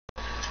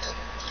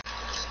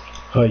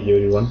Hi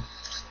everyone,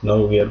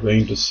 now we are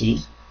going to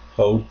see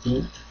how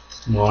to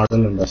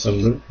model and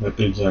assemble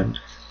knuckle joint.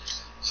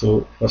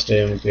 So first I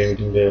am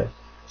creating the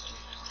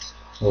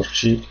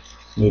worksheet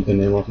with the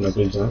name of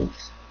knuckle joint.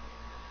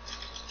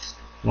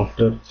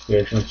 After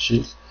creation of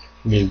sheet,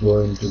 we will go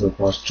into the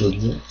part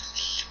studio.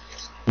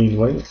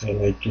 Meanwhile, I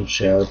like to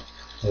share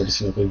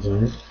this knuckle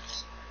joint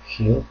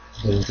here.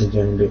 The knuckle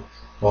joint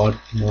part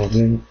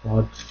modeling,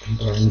 part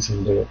drawings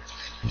and the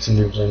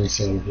assembly drawings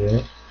are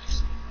here.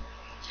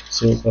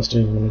 So first I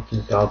am going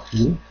to top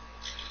view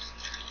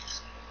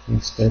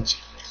and sketch.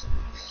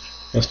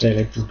 First I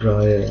like to draw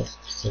a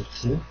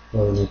circle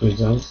for a knuckle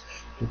joint.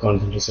 To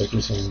concentrate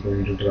circle, so I am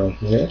going to draw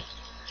here.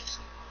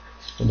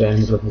 The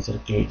diameter of the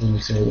circle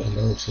inside and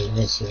outside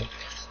was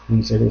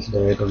inside is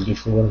diameter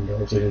 24 and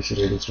outside is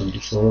radius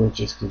 24, which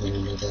is given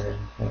in the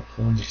diagram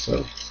platform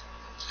itself.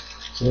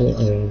 So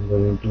I am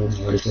going to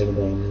modify the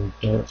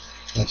diameter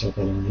as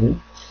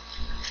accordingly.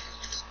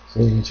 So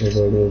inside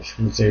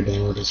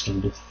diameter is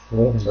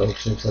 24 and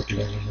outside circle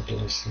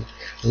diameter is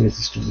radius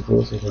is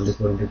 24, so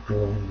 24 into 2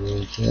 I am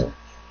doing here.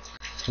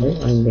 Now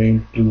I am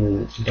going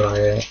to draw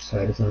a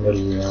horizontal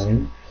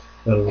line,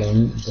 the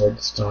line that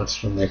starts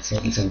from the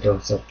exact center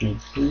of circle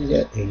to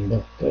the end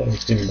of the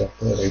extent of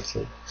the right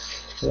side.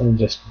 So I am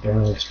just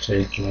drawing a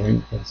straight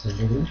line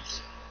horizontally,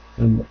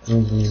 and I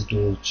am going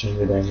to change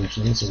the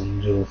dimensions to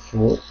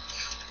 104,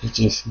 which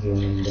is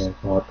given in the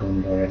part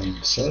 1 diagram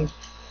itself.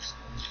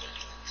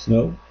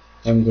 Now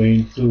I am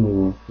going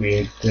to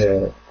create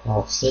the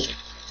offset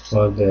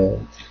for the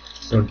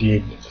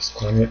 28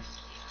 square.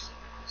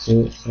 So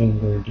I am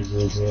going to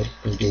go here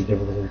 28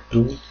 divided by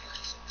 2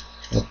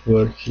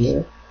 upward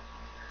here,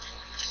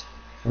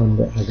 and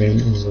again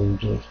I am going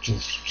to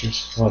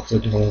choose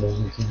offset 28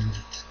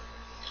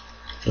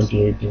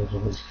 divided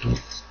by 2.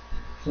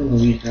 So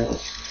we have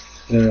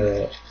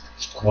the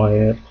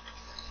square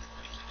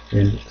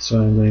end, so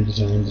I am going to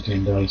join the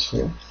end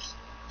also.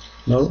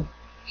 Now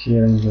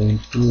here I am going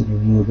to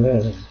remove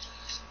the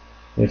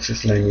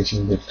excess line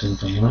using the trim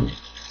command.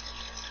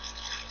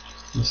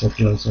 The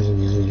circle also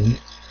removing.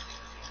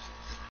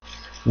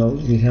 Now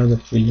we have the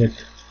fillet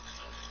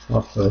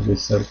of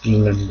this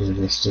circle and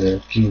just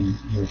cube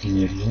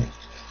material.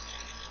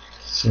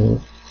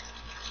 So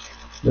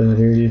the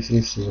radius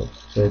is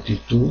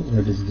 32,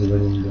 that is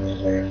given in the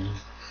diagram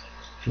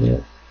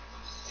here.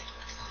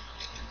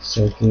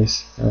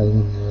 Surface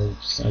again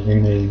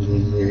I am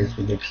doing the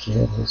fillet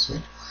here also.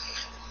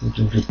 It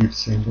will repeat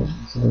same one.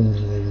 So I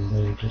am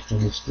going to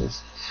finish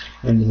this,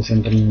 and the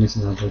center line is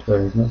not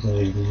required now, so I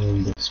will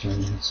remove this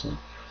line also.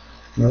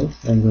 Now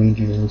I am going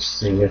to use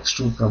the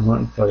extrude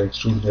command for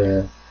extrude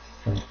the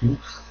front view.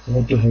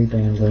 So to height I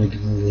am going to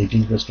use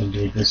 18 plus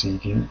 28 plus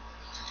 18,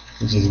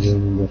 which is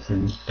given in the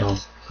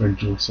front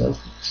view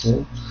itself.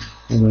 So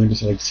I am going to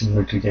select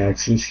symmetric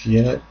axis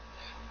here,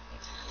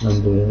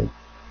 and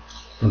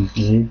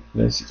 28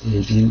 plus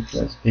 18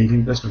 plus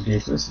 18 plus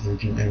 28 plus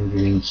 18 I am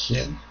giving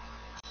here.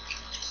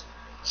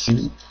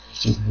 See,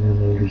 which is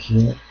given over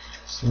here.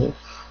 So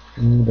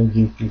I'm going to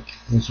give click,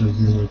 which will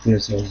be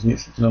appears like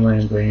this. Now I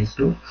am going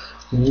to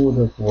remove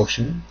the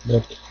portion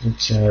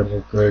which I have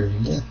required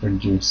in the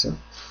front view itself.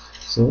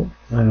 So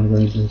I am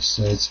going to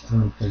search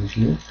front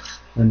view,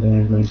 and I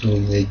am going to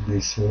make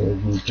this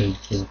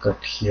U-type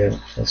cut here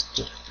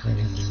first.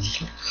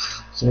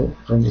 So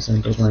from the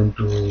center point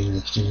to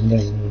extend, I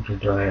am going to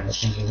draw a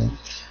horizontal line,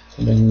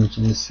 and I am going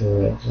to use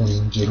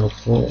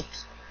 104.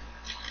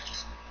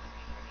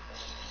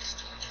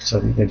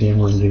 Sorry, that I am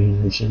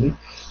doing initially.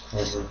 I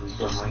will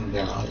determine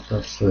the arc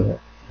of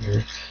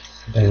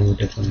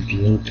diameter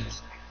 28.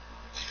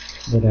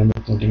 The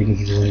diameter 28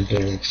 is going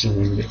to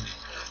extend.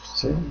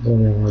 So the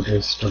diameter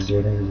is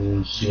 28 I am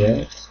giving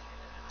here.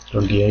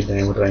 28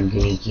 diameter I am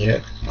giving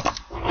here.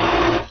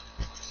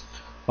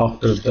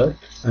 After that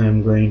I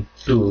am going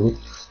to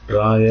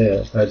draw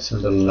a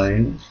horizontal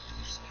line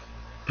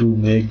to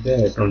make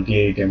the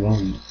 28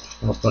 mm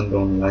up and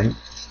down line.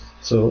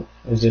 So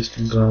I just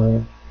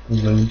I'm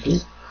going to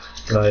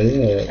draw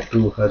a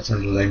 2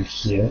 horizontal line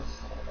here.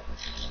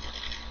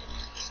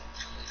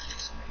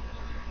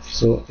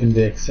 So in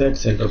the exact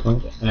center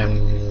point I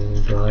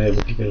am drawing a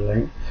vertical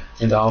line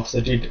and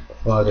offset it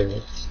for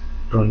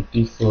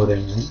 24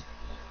 mm,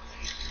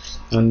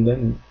 and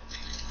then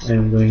I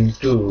am going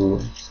to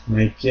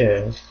make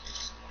a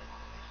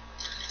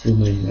 2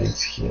 main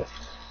lines here.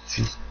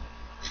 See,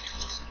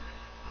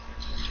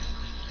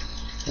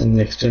 and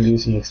extend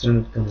using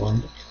extended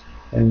command.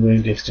 I am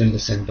going to extend the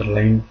center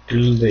line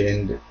till the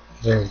end,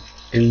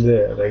 till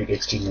the right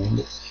extreme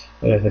end.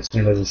 I have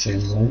extended the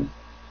same line.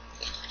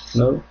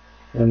 Now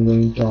I am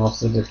going to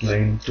offset that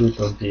line to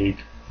 28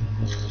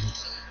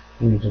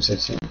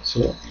 intersection.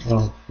 So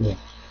yeah, the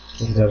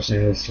direction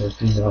is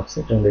selecting the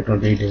offset, and the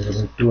 28 divided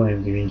by 2 I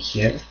am giving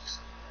here.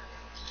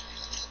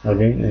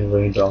 Again I am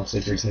going to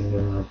offset it in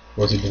the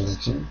opposite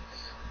direction.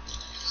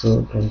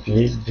 So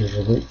 28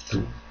 divided by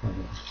 2.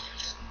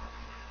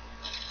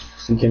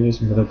 You can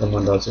use mirror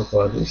command also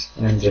for this.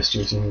 I am just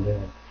using the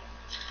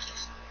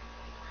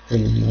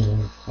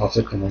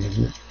offset command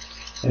here.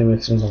 I'm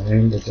extending the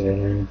line that I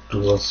line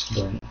towards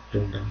down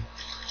till down.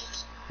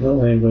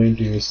 Now I'm going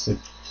to use the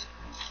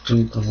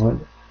trim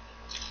command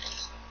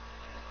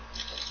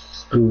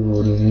to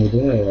remove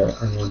the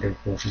unwanted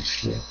portions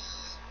here.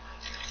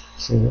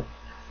 So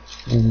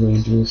I'm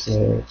going to use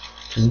the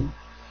trim,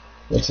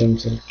 the same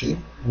circle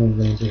I'm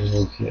going to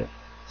remove here.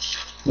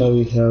 Now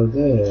we have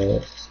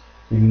the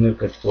inner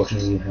cut portion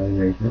we have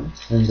right now.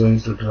 I'm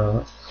going to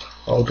draw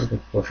outer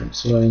cut portion.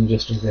 So I'm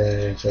just in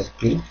the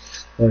circle.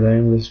 The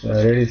diameter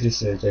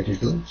radius is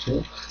 32.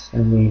 So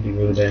I'm going to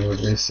give the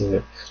diameter is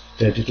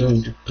 32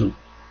 into 2.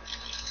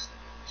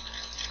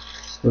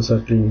 So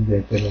circle will be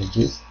appear like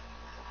this.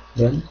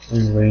 Then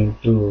I'm going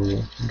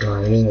to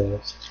draw a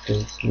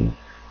straight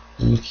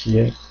line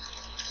here.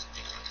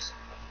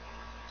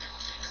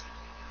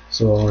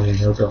 So I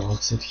have to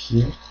offset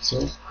here. So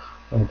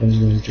what I'm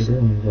going to do,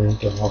 I'm going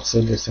to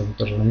offset the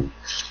center line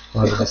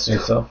for the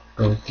distance of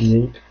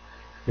 28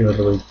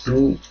 divided by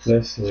 2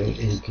 plus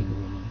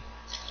 18.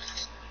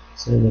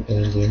 So that I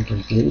am doing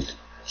 28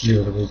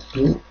 divided by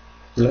 2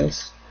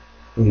 plus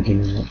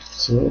 18.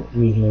 So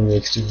we have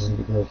extreme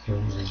because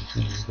from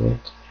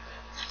both.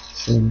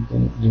 Same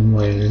thing,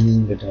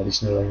 removing that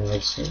additional line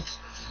also.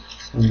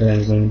 And then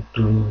I'm going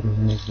to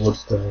remove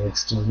both the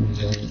extreme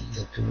line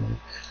that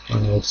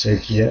on outside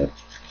here.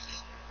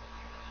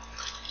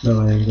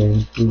 Now I am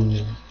going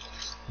to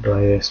draw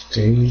a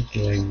straight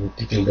line,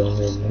 vertical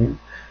downward line,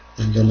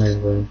 and then I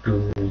am going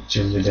to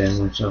change the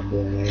dimension of the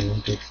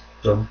line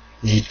from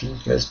 18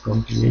 plus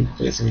 28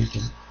 plus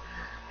 18.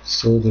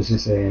 So this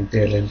is the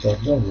entire length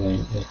of the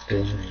line of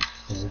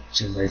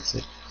right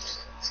side.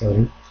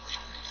 Sorry,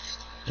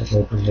 I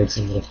have to make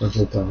some reference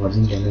with the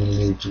margin, then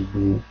only it will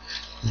be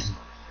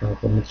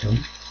properly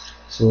come.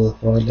 So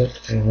for that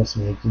I was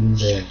making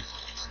the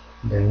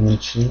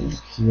dimension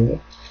here.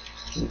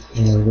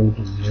 And I'm going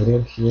to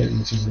mirror here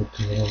using the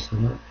mirror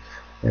command.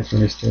 That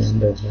one is the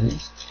end of line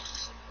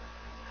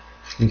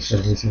instead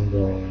of using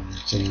the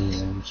changing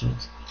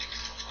dimensions.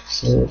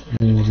 So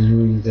I'm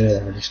removing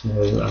the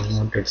additional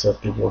unwanted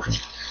circle portion,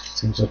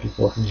 same circle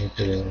portion at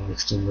the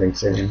extreme right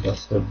side end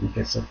of the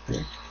bigger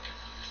circle.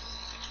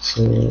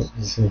 So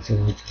this is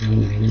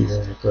really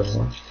the required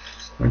one.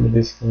 And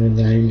this line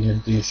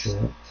length is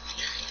from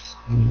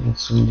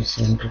the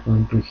center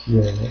point to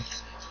here.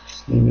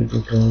 We need to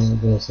draw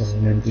the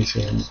line length is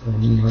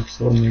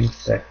 104 minus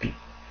 30.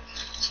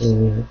 So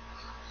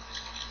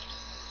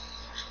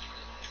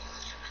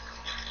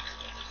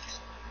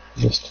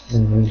just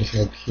I'm going to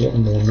select here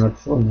and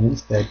 104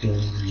 minus 30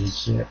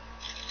 here.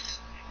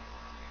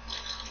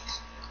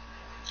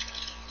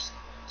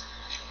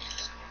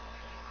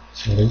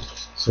 Sorry.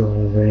 So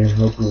we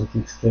have to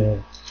fix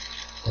the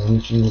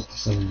dimension with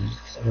some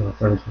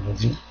reference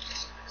margin.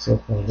 So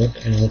for that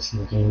I was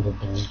making the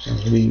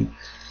dimension.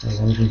 I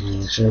want to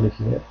measure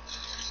here.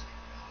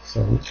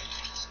 So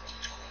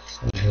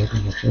I have to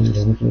measure the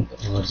dimension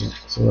with margin.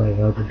 So I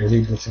have to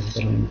delete the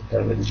center line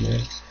that already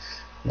here.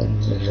 Then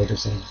I have to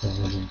send the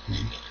margin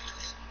point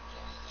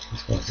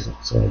as possible.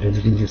 So I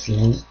deleted this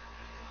line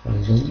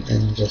and then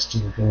I'm just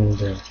measuring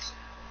the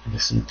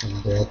distance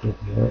from there to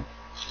here.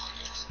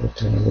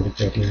 But I already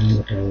cut line,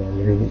 but I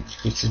already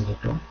fixed the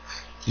top.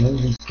 Now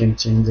we can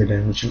change the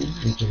dimension.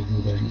 It will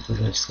be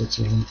the sketch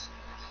line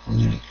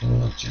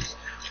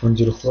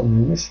 104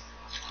 minus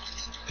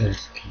 30.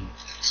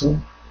 So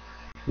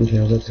we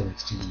have the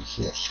text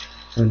here.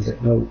 And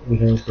now we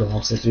have to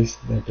offset is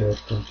that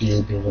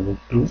 28 divided by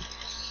 2.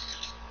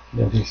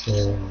 That is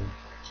given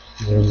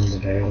in the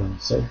diagram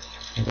side.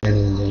 Again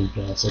I'm going to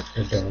offset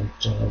the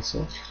direction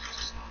also.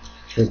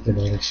 Take the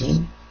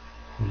direction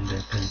and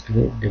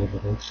 28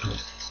 divided by 2.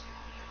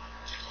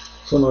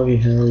 So now we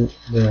have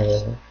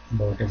the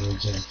bottom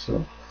edge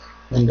also,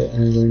 and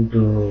I'm going to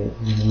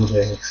remove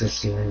the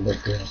excess line that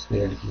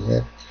appeared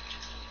here,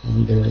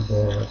 and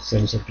the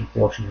same circle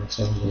portion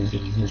also I'm going to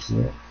remove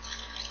here.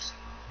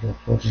 The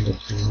portion that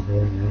we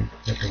don't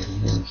that I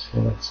remove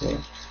here also.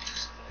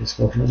 This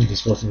portion we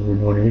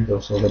don't need,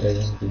 so that I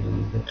want to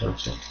remove that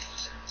also.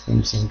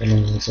 And center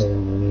line also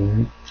I'm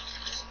removing,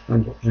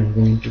 and I'm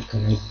going to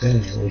connect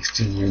the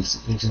extreme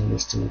ends using the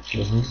straight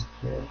line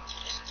here.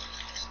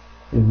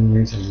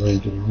 Anyways, I'm going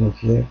to remove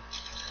here.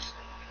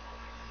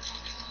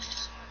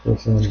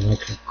 Those are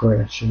not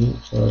required actually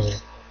for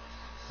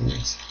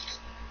this.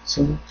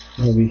 So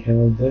now we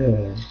have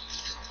the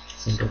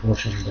center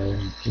portion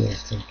down here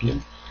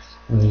exactly.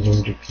 I'm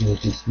going to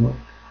create it more,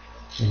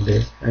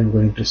 and I'm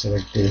going to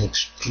select the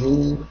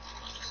extrude.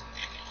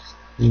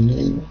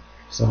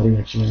 Sorry,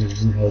 actually I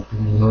have to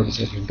notice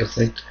that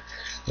intersect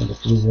on the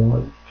through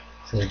wall.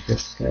 Select the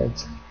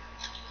sketch,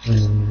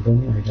 and then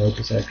I have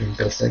to select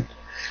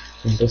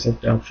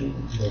intersect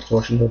option. The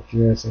portion that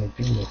you are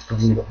selecting left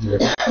only the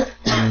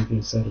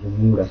things are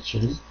removed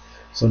actually.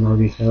 So now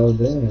we have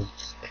the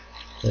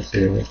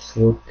that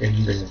fourth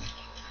end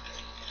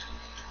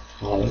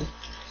hole.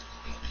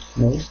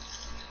 Now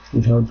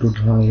we have to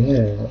draw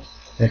a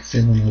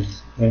hexagonal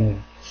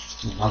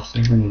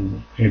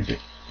octagon head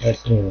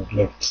at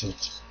left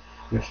side,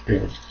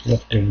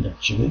 left end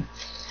actually.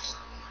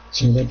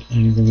 So that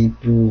I'm going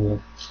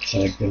to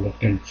select the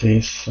left hand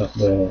face of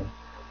the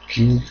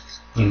cube,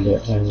 and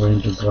I'm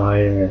going to draw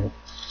a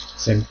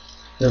center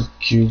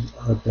cube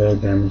at the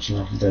dimension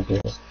of that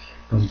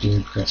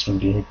 28 plus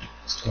 28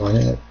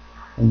 square,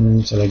 and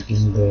then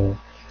selecting the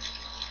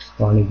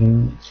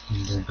polygon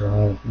and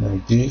draw it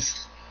like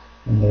this,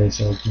 and then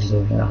selecting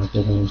the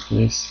orthogonal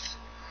face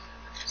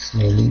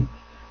slowly.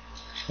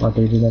 What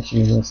I did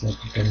actually was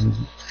like 10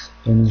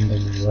 and then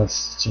I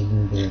was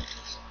changing the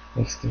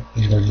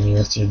and then I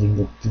was changing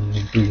the thing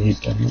into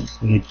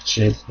 8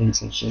 shape,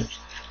 8 shape.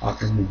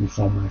 After maybe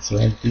form I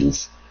select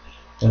this,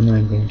 then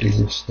I'm going to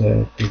use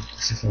the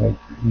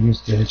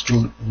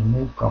extrude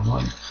remove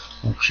command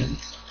option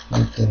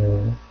with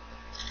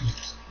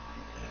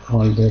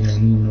all the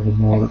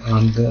remove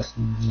on the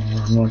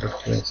amount of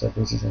the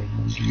surfaces I'm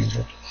going to use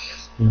that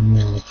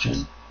remove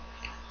option.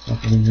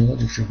 After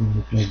remove, it should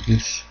look like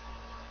this.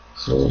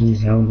 So we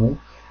have now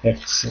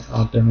X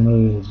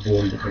orthogonal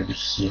bolt ready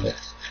here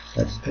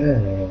at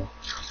the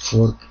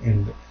fork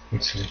end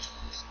itself.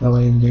 Now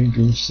I am going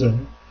to use the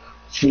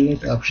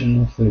fillet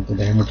option of the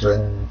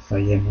diameter 5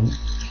 mm,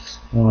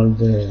 all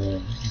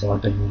the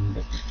bottom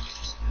end,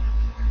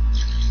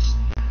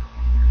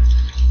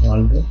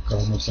 all the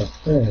corners of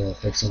the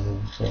flexible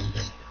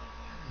fold,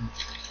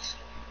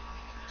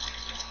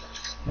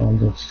 all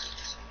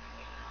those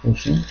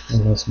portions,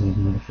 I was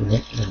making the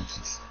fillet like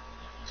this.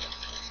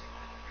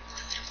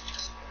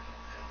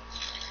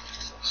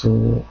 So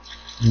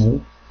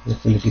now the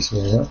fillet is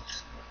over.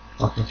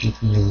 After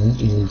clicking on it,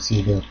 you will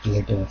see the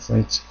fillet as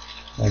such,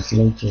 as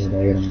like a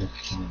diagram that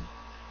you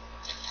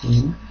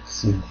can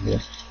see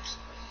here.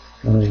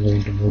 Now I am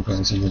going to move to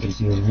isometric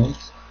view now.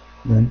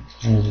 Then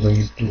I am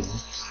going to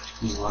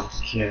mark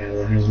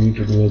here. I am going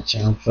to do a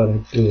chamfer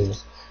at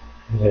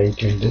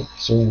right end.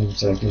 So I am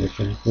selecting the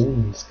front view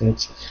and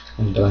sketch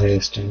and draw a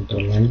center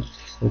line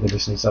with a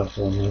distance of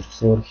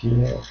 104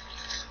 here.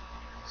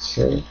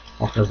 So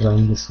after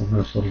drawing this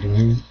 104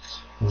 line,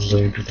 I'm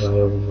going to draw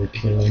a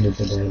vertical line with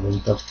a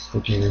length of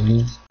 14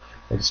 mm,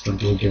 that is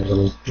 28 divided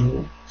by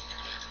 2.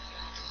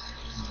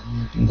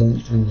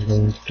 Then I'm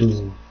going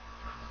to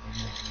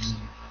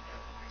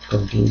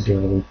 28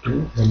 divided by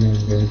 2. Then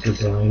I'm going to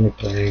draw a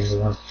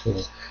triangle of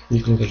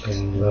equilateral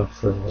triangle of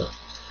 5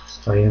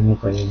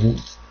 mm, 5 mm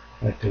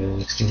at the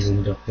extreme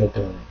end of that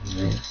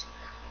line.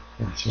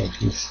 It's like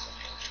this.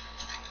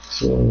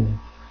 So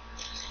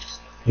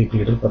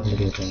equilateral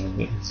perpendicular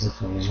triangle is the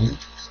 5 mm.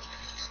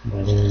 Then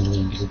I'm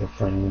going to do the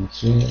 5 mm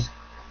here.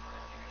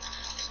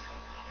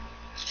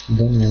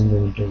 Then I'm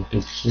going to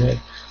take here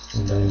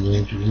and I'm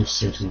going to use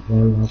the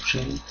swivel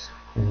option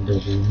and the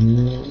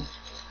remove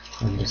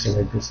and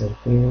select the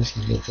surface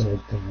and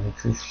select the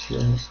axis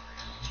here.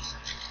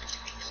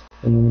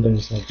 And then I'm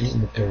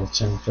selecting the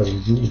chamfer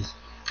will be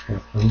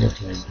happened like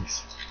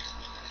this.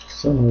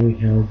 So now we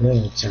have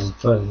the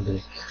chamfer and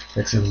the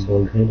flexible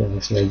bolt head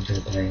as like the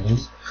diagram.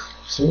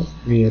 So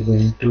we are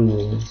going to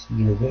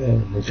give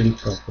the metal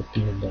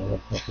property and other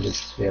properties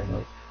here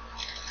now.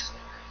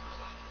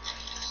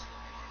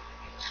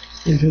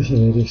 This is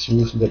various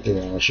views that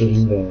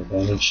showing the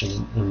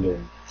dimension and the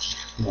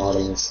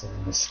model is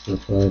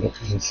prepared in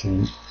the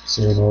same.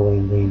 So now I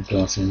am going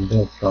to assign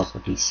the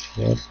properties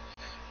here.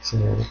 So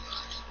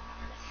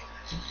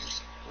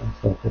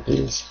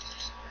properties.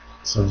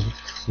 So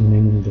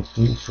naming the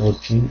thing,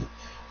 forking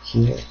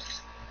here,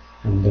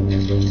 and then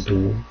I'm going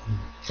to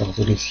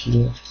properties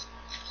here.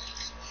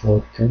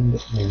 Fork end,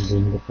 I'm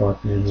doing the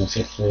part name as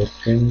a fork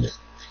end.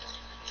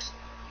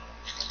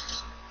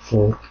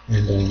 Fork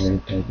and I'm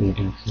going to type it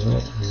in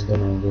here, and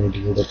then I'm going to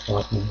give the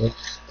part number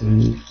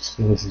 3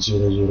 space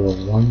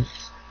 001,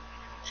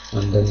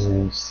 and then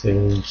I'm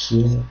saving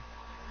here.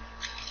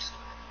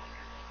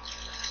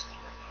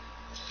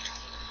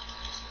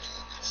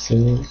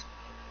 Save.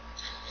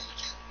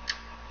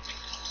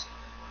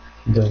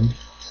 Then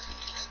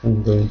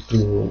I'm going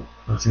to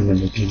assign the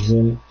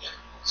material.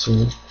 So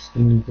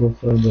when you go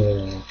for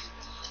the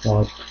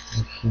part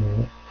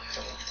here,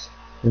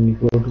 when you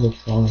go to the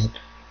part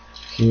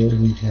here,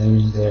 we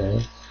have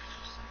the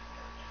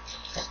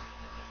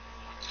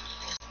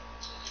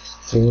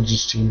forged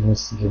steel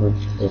was given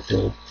that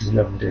will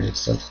update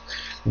itself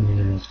in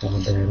the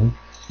part diagram,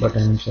 but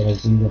I am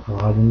selecting the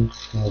hardened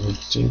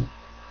steel.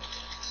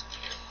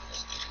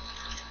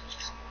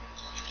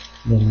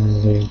 Then I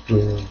am going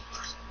to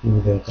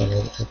give the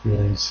color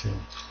appearance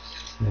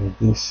like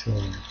this,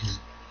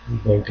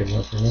 bright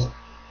yellow color,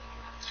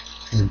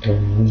 and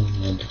turning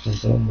in a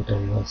different color, but I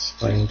was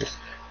find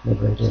the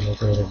bright yellow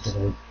color at the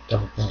right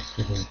top of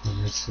the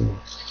image, so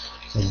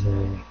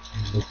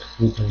bit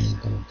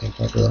different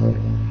compared to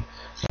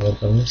other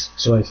colors.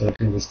 So I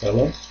selected this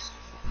color.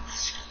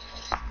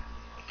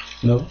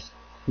 Now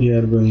we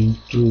are going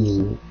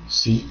to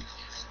see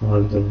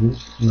all the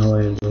views. Now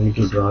I am going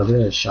to draw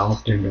the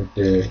shaft end at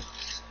the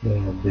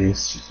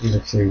base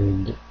left side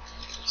end.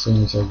 So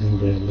I'm selecting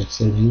the left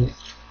side view,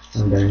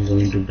 and I am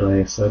going to draw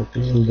a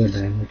circle. The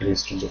diameter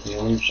is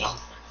 25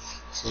 shaft.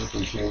 So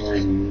 25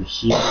 mm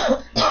here.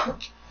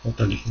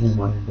 25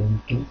 I'm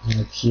going to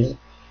add here.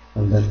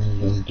 and then I'm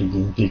going to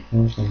give tick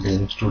mark and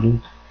then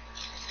extrude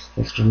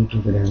to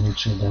the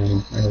dimension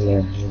down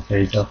and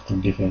height of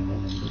 25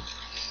 mm.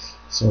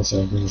 So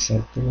select the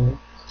circle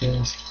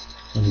first,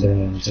 and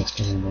then just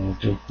I'm going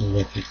to move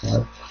a tick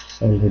mark.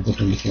 I will get the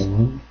 25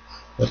 mm,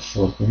 that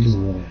 4 pin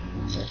over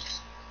here.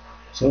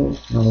 So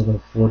now the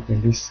 4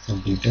 pin is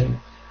completed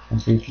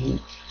completely.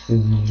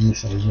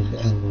 This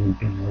I'm going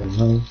to move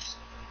now.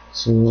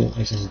 So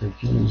as I'm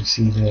taking, you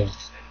see the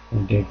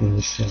I'm taking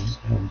this here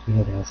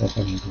as a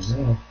into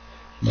the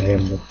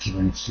diagram of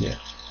given here.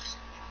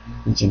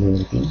 Each and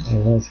everything I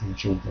was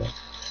ensured that.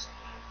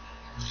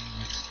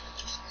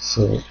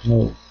 So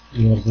now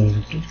we are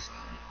going to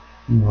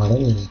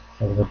model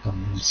further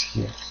components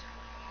here.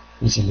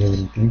 Each and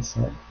everything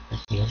are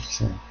appear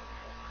same.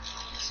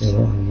 So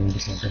I'm going to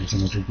select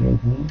symmetry here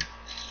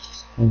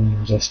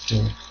and just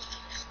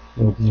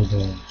go to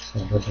the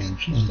further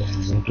dimension, and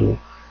I'm going to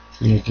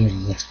create a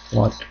next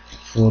part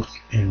fork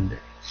and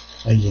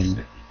eye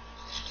end.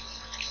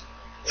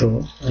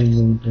 So I'm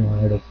going to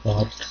add a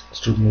part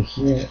studio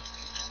here,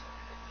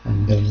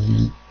 and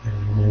then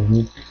move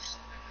it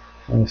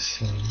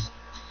as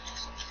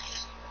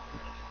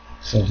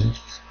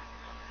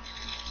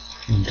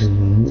into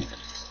move it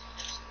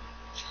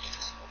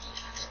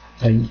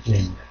eye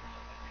end,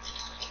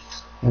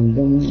 and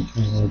then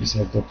I'm going to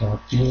set the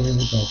top view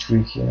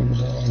here and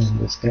there in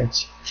the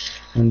sketch,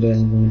 and then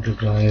I'm going to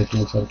draw a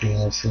two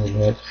circles so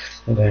that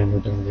the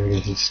diameter and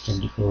radius is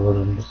 24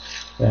 and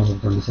diameter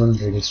 24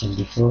 and radius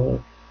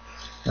 24,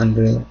 and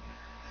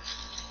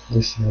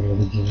this is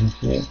already given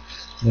here.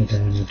 The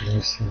diameter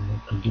is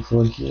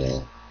 24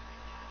 here,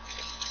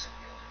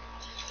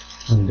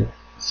 and the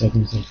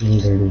second circle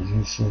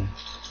radius is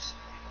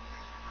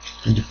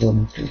 24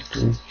 into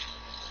 2.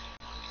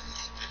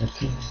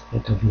 Okay,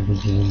 that is already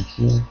given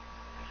here.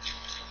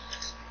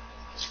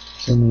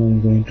 So now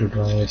I'm going to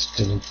draw a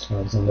straight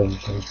horizontal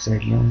right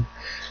side line.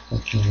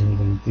 Okay, I'm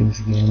going to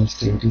give given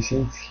as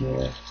 86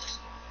 here.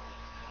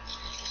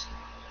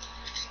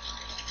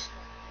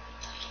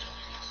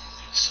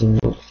 So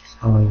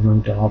I'm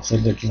going to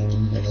offset that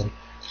line over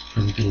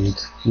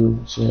 28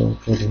 cube. So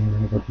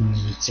 14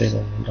 each side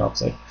I'm going to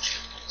offset.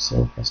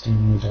 So first I'm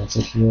going to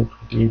offset here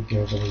 28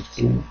 divided by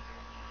 2.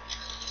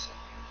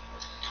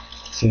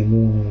 Same way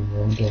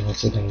I'm going to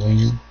offset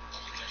again,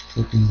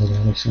 looking the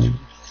direction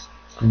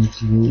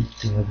 28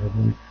 divided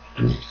by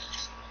 2.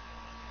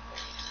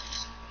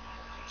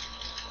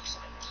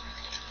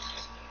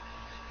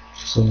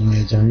 So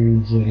my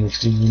joining here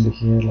extended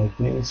here like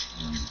this,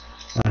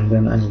 and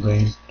then I'm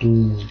going to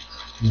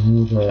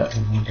move the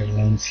amount of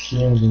lines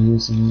here by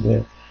using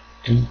the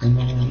trim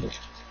command.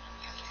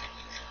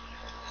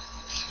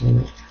 So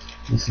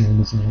this line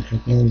is not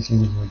required, this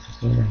line is not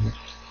required, and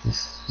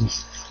this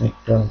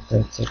sector,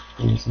 that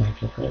sector is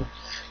not required.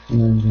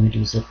 And I'm going to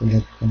use a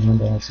fillet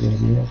command as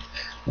earlier.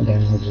 The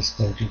diameter is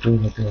 32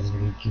 that I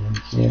already given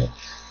here.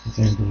 The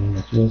same thing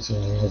appear, so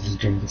I was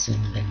entering the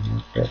same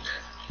diameter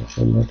the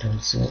fillet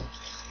also.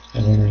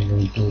 And then I'm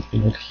going to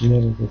fillet here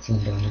with the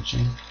same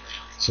dimension.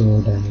 So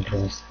diameter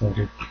is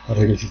 30,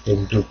 radius is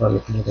 32 for the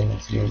fillet, and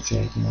it's given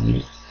same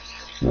only.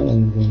 Now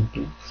I'm going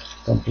to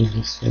complete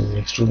this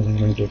extrude. I'm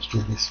going to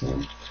extrude this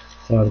one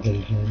for the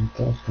length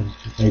of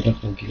 25 of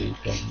 28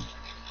 mm.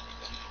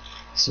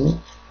 So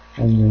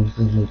I'm going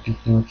to do a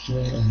tick mark here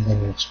and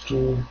then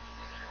extrude,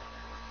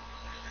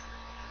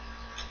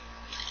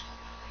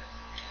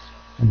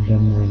 and then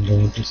I'm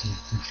going to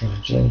select this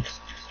object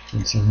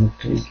in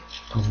symmetry,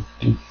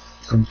 complete,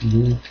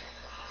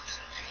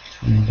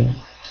 and then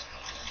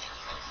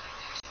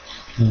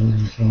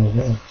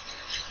forward,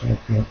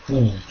 backward,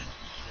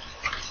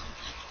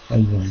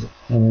 and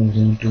I'm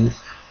going to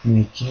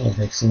make a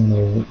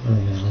hexagonal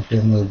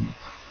internal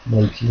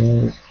bulk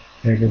here,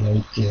 head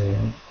like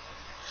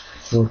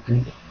 4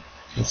 pin.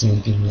 The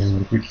same thing I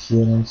repeat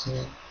here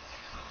also,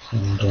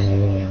 and draw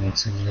a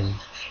hexagonal,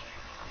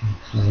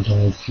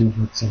 draw a cube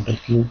with center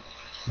cube,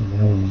 and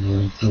then I'm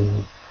going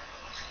to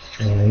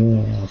draw a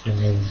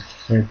internal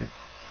head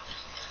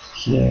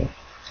here,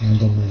 and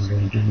then I'm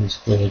going to use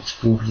the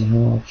extrude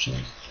remove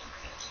option.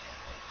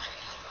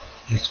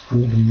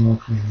 Extrude remove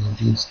option I'm going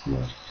to use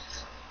here.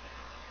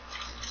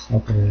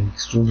 After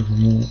extrude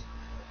remove,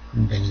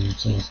 and then I'm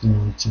selecting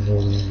which is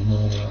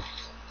whatever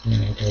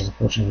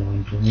portion I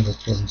want to remove, that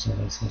portion I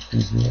am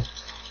selecting here.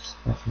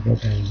 After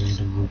that I'm going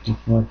to do tick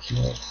mark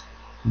here,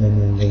 then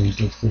I'm going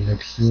to fill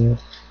it here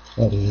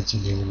for each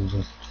and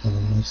every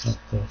corners of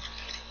the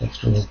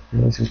extruded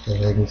place with the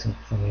radius of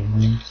 5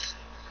 mm.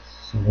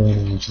 And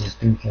then I'm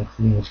selecting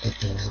carefully with the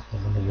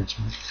common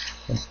arrangement,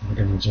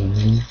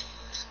 only,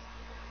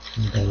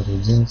 and the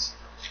regions.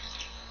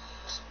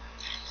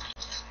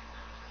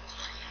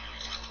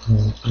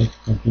 Click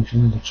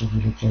completion, that should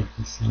look like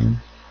this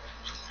one.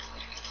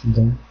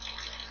 Then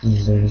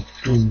I'm going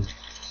to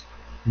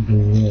do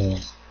a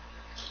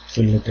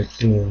fillet at the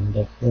end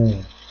of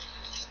the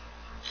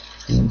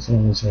thing. So I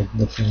will select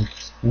the front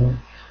and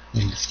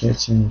the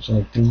sketch, and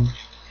selecting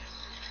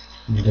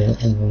Then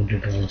I'm going to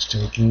draw a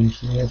straight line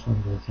here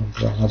from the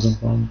center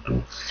horizontal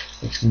to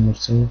external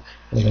side.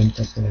 The length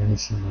of the line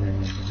is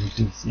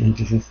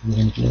 86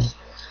 given here.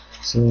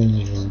 So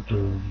I'm going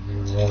to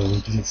draw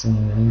 86 on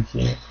the line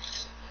here.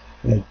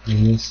 Like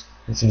previous,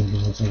 the same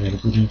thing also I'm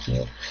repeating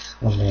here.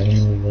 On the line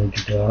I'm going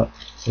to draw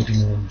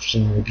 49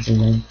 straight vertical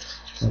line.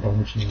 The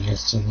dimension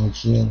is changing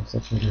here, so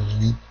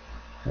 49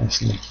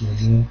 as like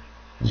here.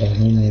 Then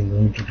I'm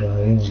going to draw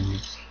an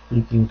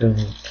equator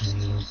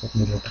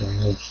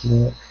triangle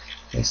here.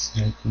 Yes,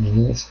 like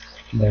previous,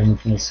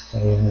 dimension is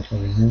 5 and 5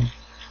 mm.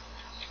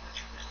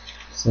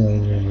 So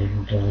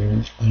I'm drawing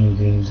the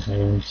 5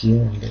 mm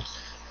here and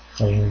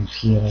 5 mm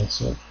here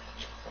also.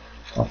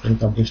 After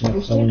completion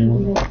of 5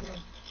 mm,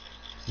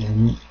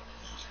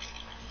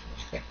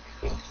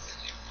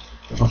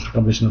 after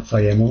completion of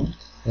 5 mm,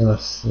 I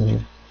was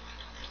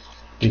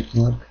tick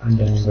mark, and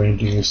then I'm going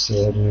to use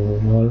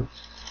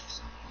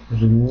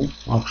remove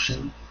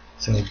option,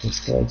 select the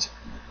sketch,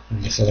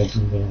 and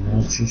selecting the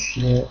axis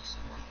here.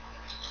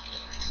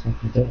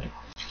 After that,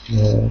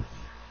 the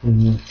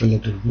remove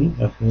fillet will be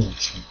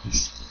appears like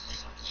this.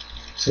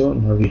 So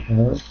now we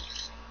have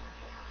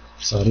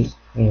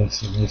selecting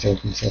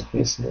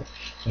surface here.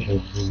 I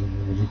have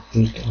to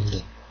click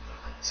and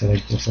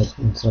select the surface.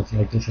 Instead of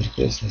select the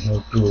surface, I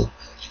have to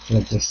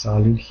select the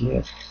solid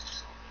here.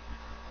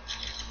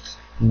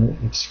 Now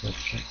it's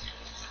okay.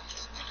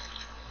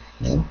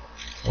 Now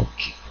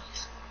okay.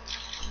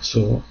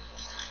 So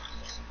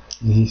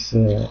this is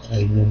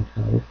IM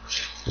now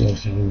we are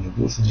having like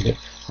this, and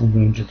I'm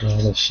going to draw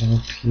the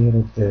shaft here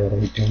at the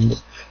right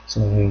end.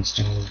 So I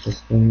install the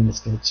plane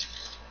sketch.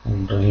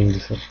 I'm drawing the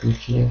circle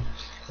here.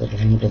 The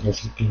diameter of the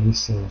circle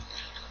is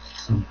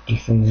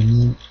 25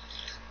 mm.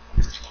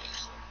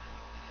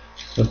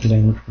 Circle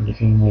diameter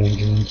 25 mm I am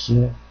giving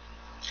here.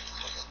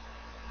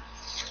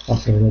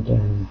 After that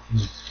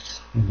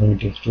I'm going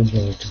to extrude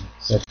the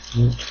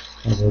circle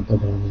about the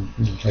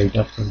height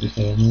of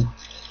 25 mm.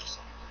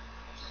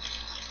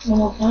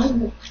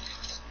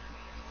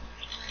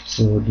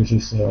 So this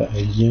is a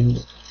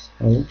end.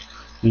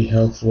 We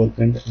have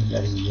fork-end and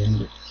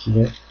end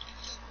here.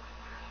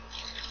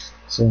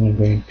 So I'm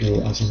going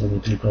to assign the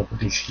material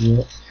properties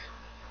here.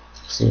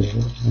 So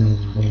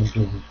I'm going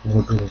to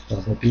go to the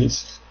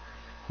properties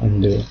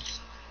and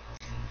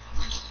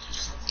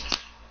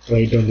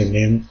write down the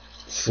name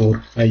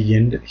for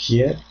end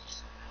here,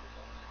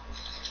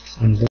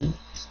 and then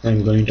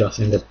I'm going to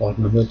assign the part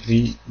number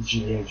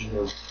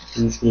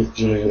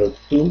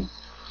 3002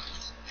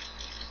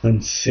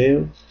 and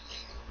save.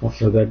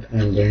 After that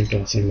I'm going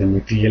to assign the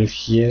material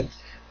here.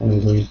 I'm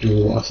going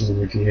to assign the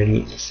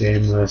material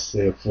same as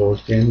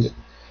fork end.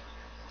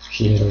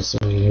 Here also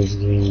I am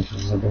using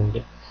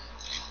hardened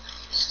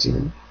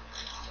steel,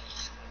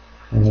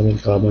 another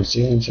carbon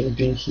steel I'm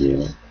selecting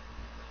here,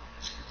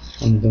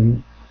 and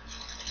then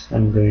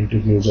I'm going to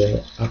give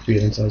the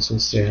appearance also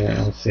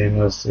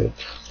same as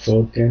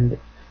fork end,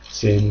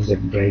 same the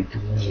bright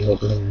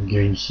logo I'm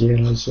giving here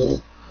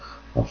also.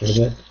 After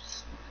that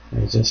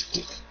I just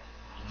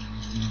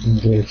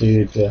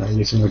verify the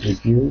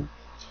isometric view,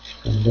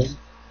 and then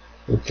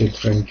with the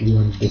front view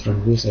and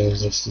different views I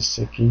was just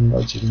checking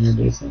or checking the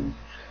design,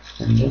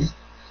 and then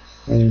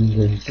I am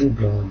going to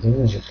draw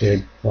the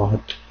third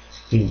part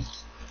thing.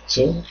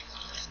 So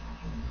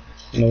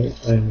now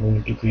I am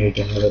going to create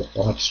another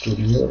part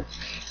studio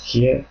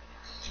here.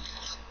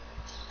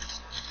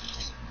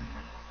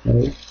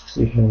 Now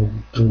we have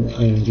to,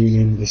 I am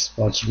giving this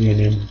part studio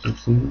name to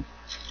pin,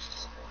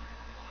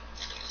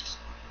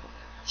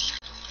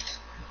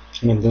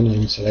 and then I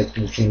am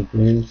selecting front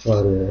plane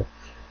for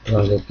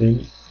draw the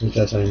plane,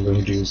 because I am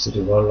going to use the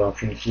revolve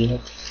option here.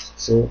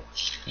 So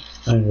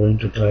I am going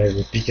to draw a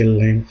vertical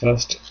line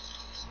first.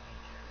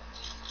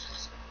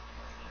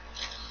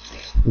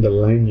 The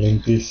line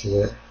length is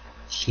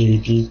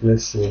 80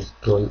 plus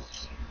 12.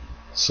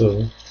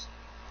 So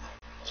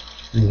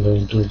I'm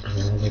going to draw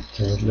the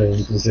third line,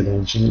 increase the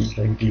dimension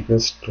 90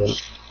 plus 12.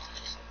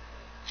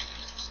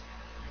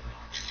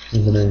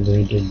 And then I'm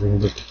going to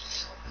bring it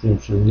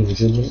fully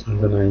visible,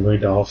 and then I'm going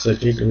to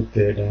offset it with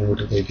the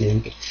diameter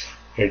 88.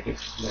 Head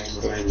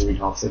diameter I'm going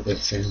to offset that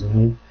same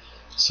line.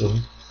 So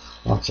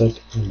offset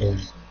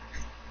and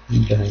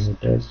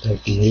diameter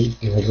 38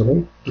 divided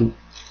by 2.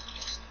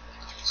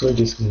 So it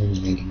is giving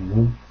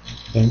 99.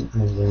 Then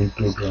I'm going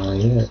to draw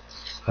a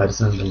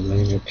horizontal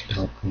line at the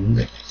top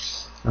end,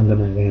 and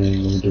then again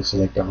I'm going to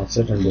select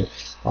offset and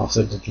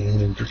offset the line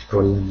into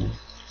 12 mm.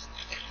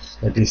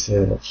 That is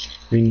a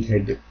wing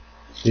head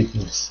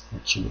thickness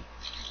actually.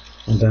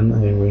 And then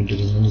I am going to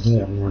remove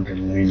the unwanted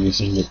line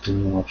using the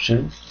trim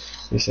option.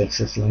 This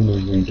excess line I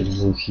am going to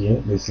remove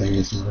here. This line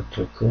is not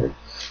required,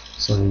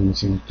 so I am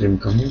using trim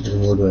command,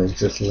 remove the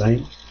excess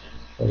line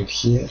right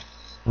here,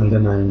 and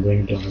then I am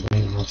going to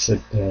again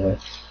offset the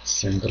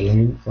center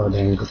line for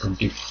diameter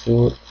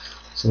 24.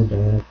 So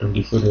diameter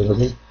 24 divided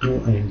by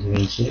 2 I am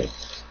giving here.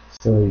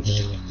 So we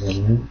have the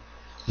line,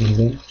 and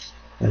then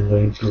I am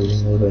going to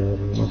remove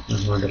the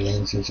unwanted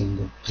lines using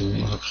the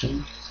trim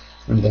option.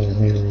 and then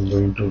I'm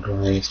going to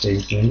draw a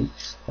straight line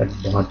at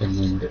bottom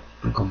end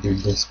to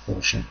complete this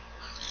portion.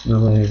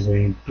 Now I am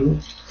going to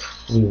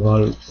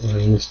revolve,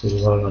 use the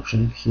revolve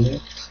option here,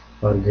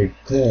 forget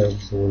the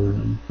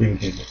bold pin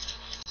head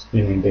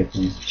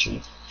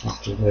actually.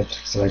 After that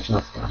selection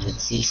of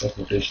axis of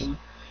rotation,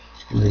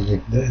 we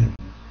get the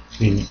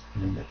pin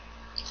end.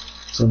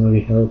 So now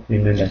we have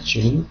pin end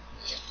actually.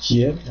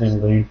 Here I am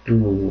going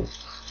to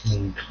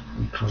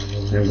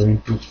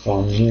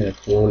form a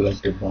hole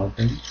at the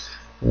bottom,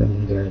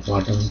 and the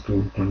bottom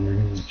to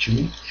combine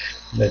actually,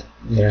 that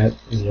where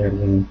we are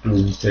going to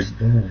insert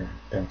the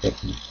taper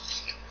pin.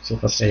 So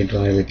first I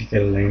draw a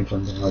vertical line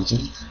from the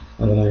origin,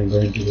 and then I am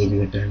going to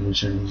vary the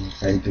dimension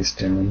height is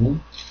 10 mm,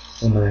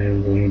 and I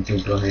am going to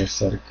draw a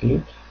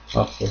circle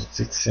of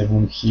 6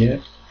 mm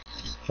here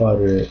for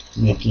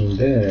making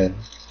the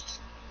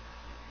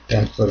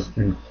taper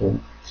pin hole.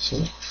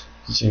 So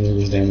changing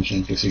this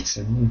dimension to 6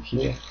 mm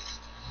here.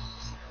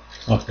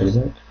 After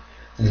that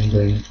I am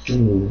going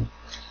to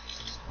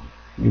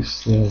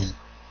use the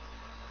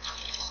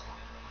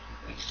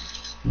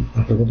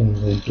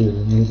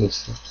remove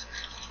this.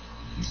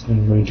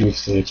 I'm going to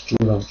use the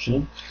extrude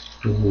option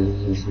to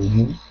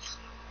remove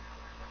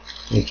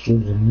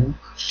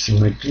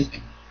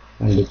symmetric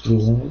and through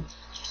one,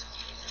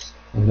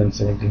 and then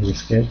selecting the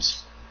sketch.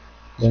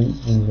 Then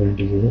I'm going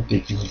to give a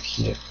tick mark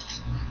here.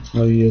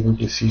 Now you are able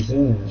to see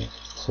the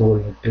hole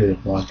at the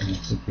bottom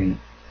of the pin.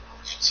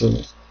 So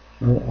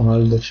now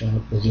all the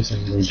sharp edges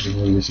I'm going to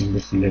remove using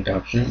the fillet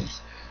option.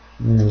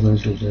 I'm going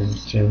to then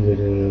change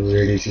the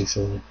radius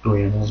of 2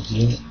 mm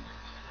here.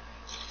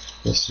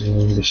 Just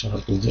remove the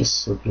sharp edges,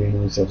 so 2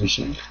 mm is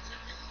sufficient.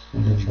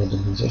 And then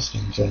bottom edges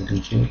I'm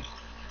selecting here.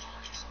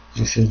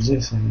 These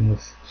edges I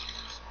have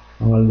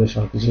all the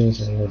sharp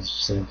edges I was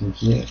selecting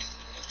here.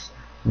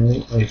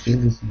 Now I feel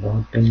this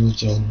bottom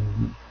edge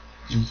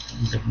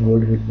the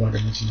bold head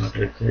bottom is not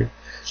required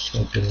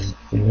for the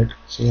fillet,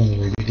 so I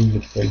am editing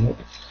with fillet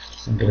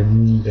and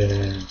removing the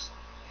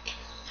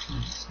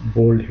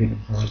bold head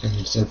bottom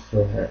itself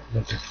for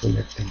the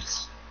fillet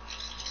things.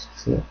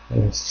 So I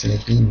was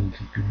selecting and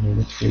remove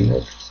the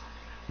fillet,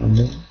 and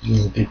then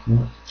give a tick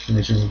mark,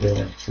 finishing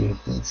the fillet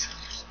things.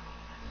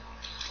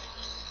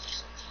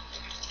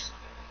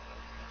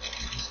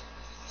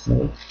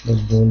 Now the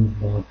bold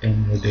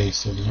bottom head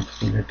is not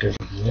filleted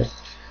here.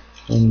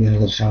 Only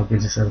other sharp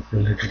edges are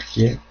filleted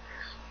here.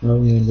 Now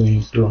we are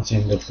going to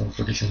assign the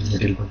properties and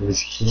material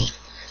properties here.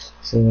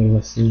 So I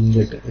was seeing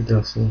that it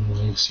also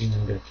moves in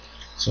the,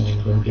 so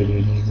I'm going to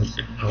rename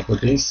it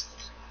properties.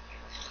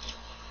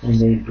 I'm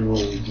going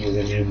to give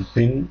the name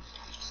pin,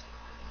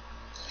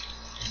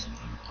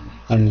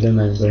 and then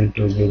I'm going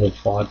to give the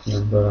part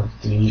number of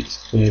 3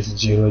 space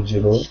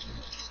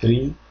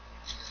 003,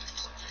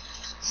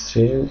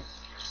 save,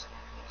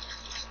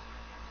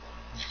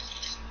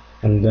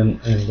 and then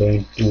I'm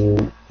going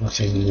to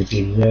assign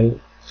material,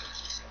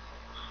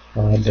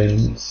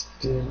 then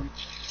still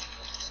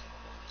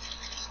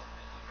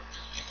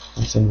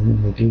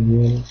assign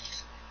material.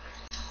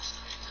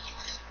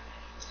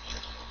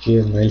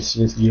 Here mild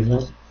steel is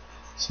given,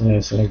 so I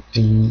am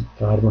selecting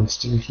carbon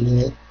steel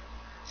here.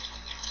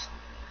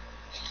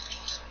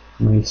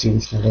 Mild steel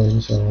is not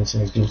available, so I am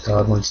selecting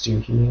carbon steel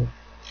here.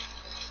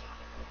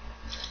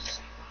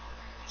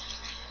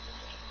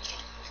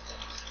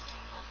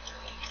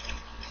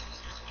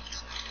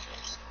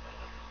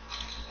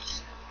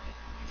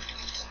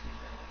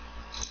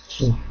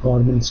 So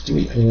carbon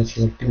steel I am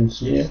selecting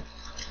here,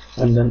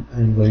 and then I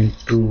am going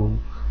to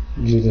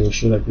give the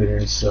visual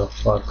appearance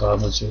for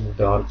carbon steel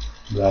dark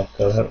black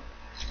color.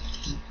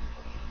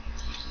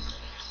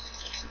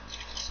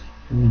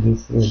 And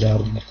this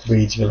dark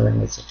beige color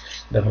and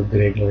dark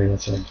grey color I am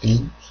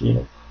selecting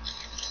here,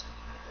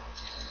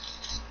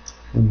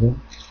 and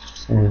then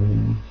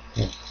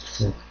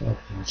so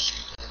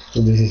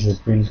this is the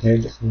pin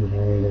head we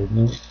have right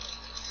now.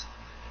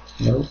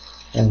 Now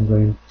I am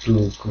going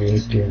to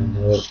create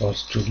another part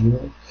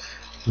studio.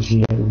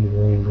 Here we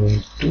are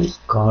going to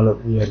color.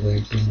 We are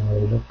going to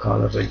model the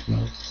color right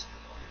now.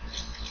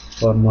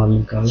 For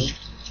modeling color,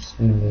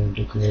 I am going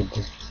to create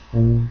the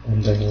and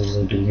then I am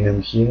going to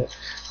rename here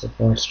the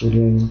part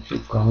studio into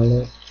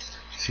color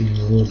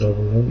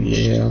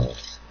COLLAR,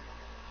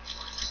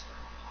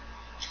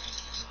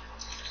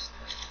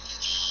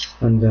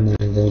 and then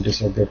I am going to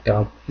set the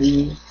top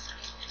view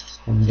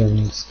and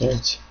then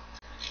sketch.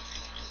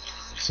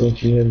 So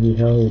here we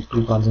have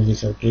two concentric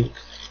circles.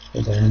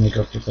 The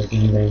diameter of the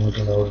circle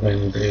diameter and outer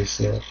diameter is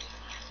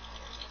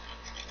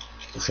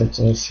such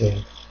as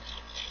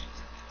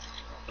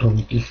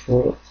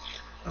 24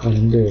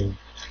 and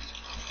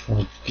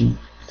 40,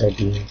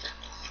 38.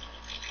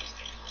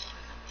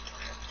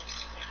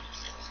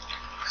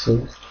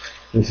 So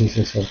this is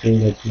a circle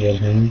that we are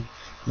having.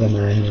 Then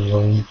I am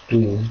going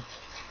to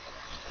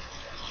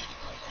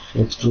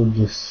extrude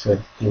this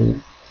circle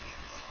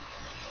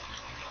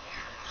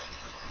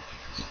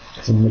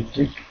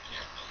symmetric.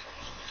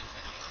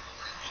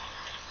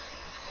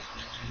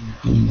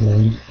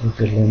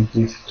 The length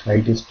is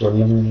height is 12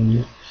 mm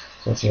only,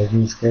 so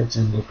selecting sketch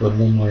and the 12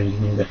 mm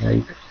in the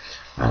height,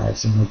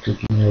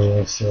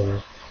 asymmetrically as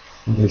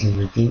increasing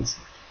the things.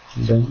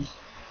 Then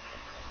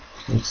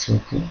it's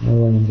okay.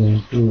 Now I'm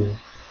going to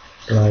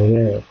try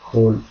a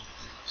hole.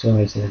 So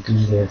I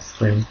selecting the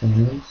frame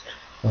panel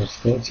for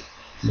sketch.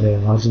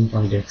 The origin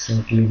point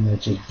exactly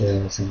matches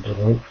the center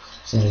hole.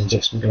 So I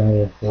just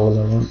draw a hole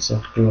around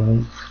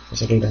circle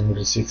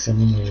diameter 6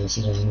 mm. I was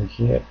running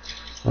here,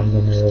 and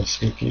then I was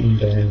clicking.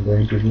 Then I'm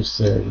going to use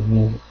the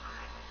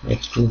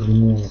extrude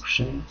remove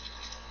option.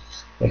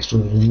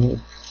 Extrude remove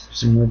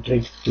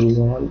symmetric through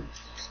all,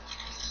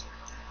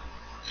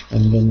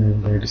 and then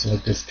I'm going to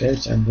select a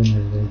sketch, and then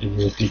I'm going to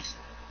use a tick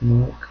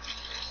mark.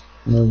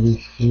 Now we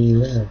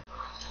feel a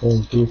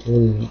hole through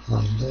hole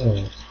on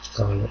the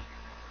collar.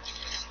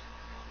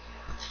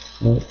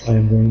 Now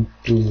I'm going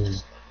to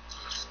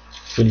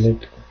fillet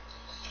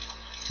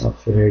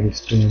of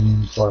radius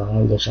trimming for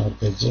all the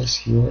sharp edges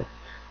here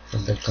for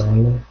the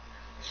collar.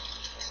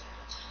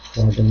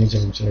 Bottom edge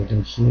I'm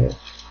selecting here,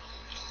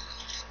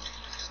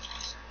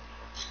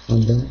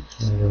 and then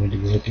I'm going to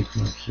give a tick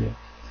mark here.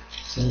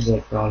 So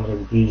the collar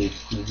will be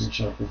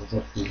sharp edges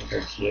are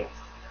filleted here.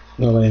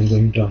 Now I am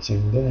going to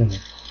assign the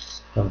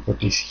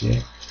properties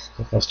here.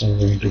 So first I am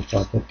going to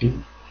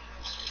property,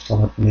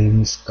 part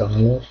name is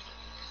collar,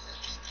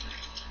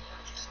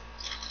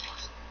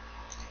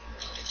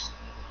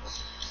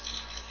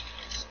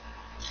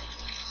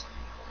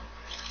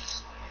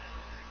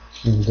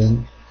 and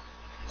then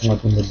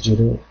part number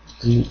 03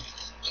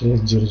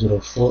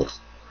 004,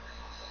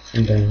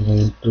 and I am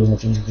going to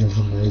assign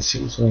the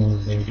IC. So I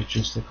am going to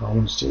choose the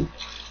carbon steel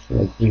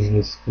like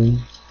previous screen.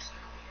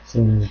 So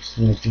I am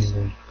selecting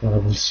the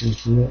carbon steel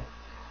here.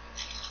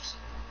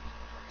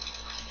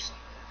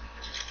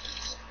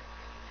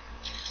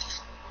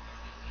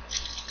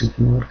 Tick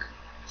mark.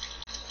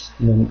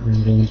 Then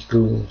I'm going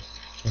to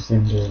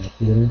assign the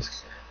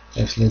appearance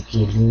as like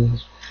yellow.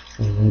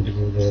 I'm going to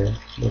give the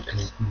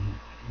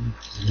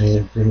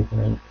layer,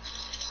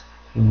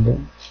 and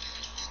then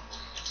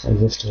I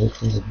just wait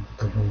for the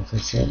performance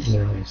axial.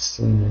 Yeah, it's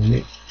same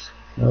only.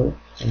 Now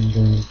I'm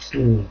going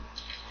to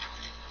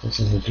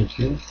assign it to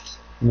Q.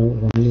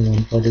 Now only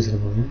one part is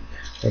remaining,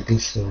 that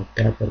is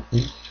taper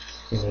pin.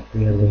 So that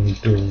we are going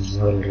to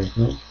model right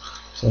now.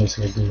 So I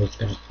select the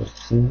taper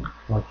pin,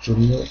 part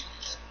studio,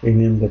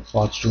 rename the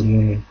part studio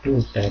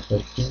into taper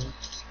pin.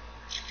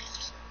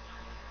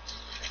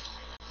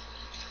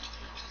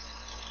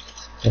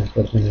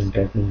 Taper pin and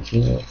tapping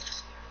here.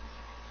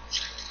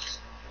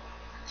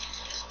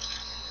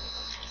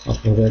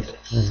 After that,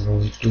 I'm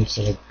going to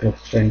select the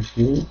front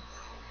view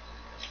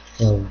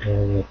for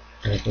draw the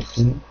taper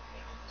pin.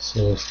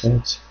 So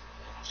sketch,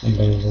 and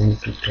I'm going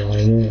to draw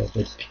a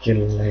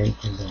vertical line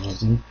from the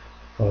origin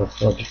for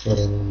 44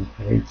 mm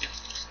height.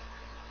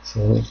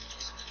 So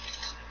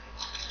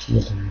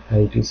the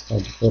height is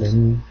 44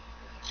 mm,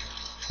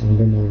 and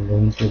then I'm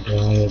going to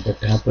draw the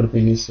taper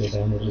pin is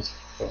diameter is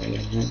 5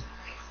 mm.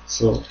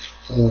 So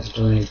I was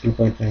drawing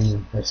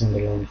 2.9%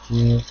 line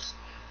here.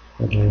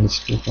 The line is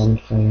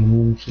 2.5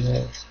 mm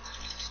here,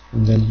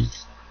 and then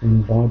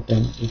in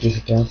bottom it is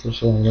a taper,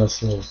 so I was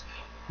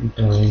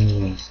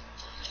drawing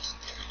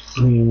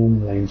 2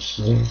 mm line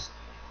here,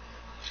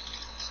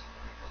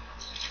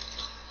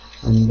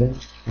 and then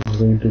I'm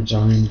going to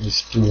join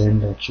these two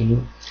ends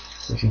actually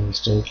using the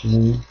straight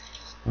line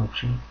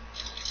option.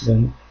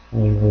 Then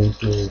I'm going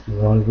to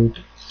revolve it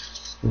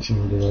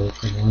using the revolve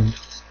command.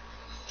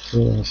 So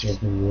I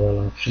select the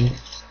revolve option,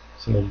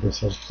 select the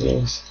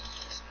surface,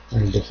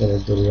 and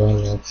select the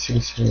revolve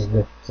axis here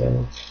left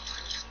side.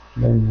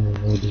 Then I'm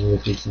going to do a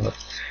tick mark.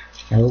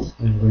 Now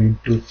I'm going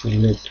to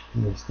fillet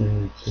this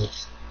thing to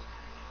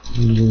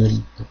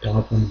the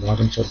top and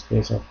bottom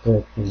surface of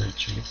the pin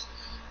actually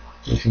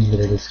using the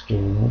radius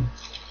trimming.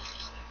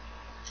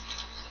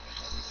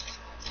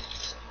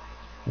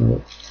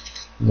 Now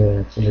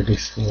the fillet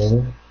is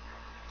over.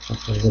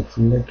 After the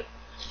fillet,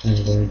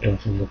 I'm going to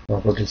assign the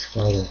properties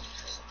for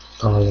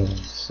collar,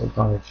 so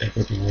collar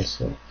taper pin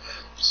also.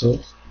 So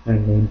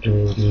I'm going to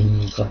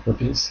rename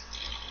properties.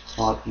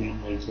 Part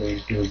name I'm going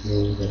to give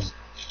the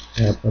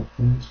taper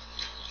pin,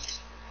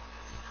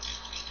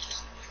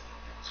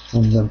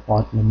 and then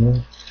part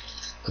number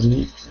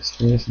 3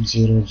 space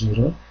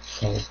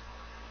 005,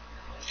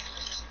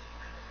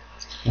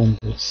 and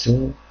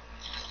save.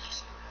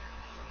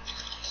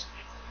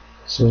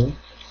 So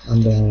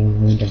and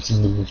I'm going to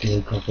assign the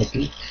material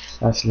property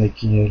as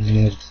like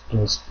earlier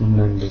to spin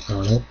and the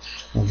collar.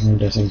 I'm going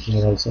to assign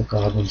here also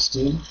carbon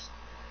steel,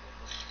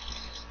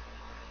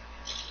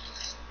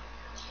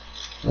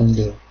 and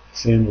the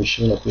same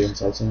visual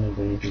appearance also I'm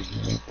going to give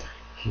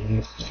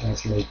here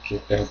as like a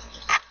tap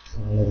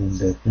color in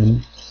the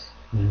pen.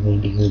 I'm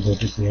going to give the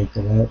display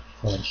color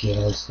for here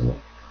also,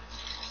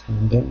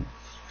 and then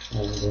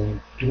I'm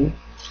going to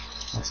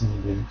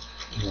assign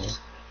the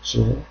so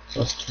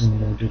first I'm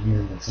going to give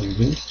an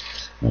assembly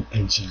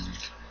knuckle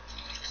joint.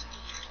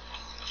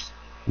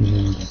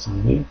 Name the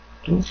assembly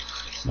to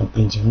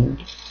knuckle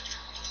joint.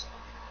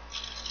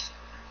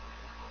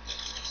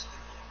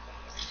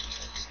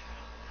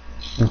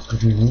 After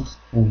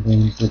I'm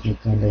going to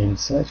click on the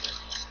insert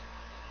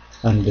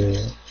and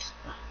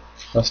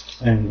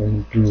First I am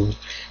going to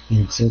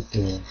insert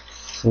the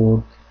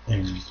fourth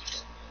end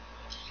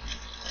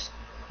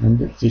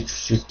and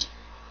fix it.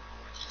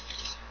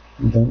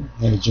 Then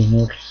I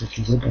zoom out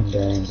little bit and I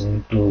am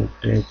going to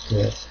take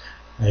the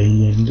I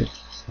end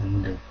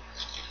and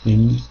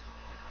pin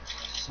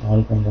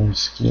all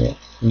components here,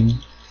 pin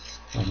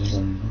and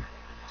then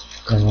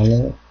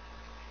color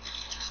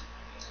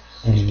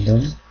and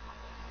then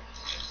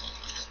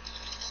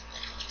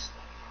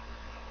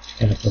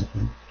caliper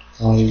pin.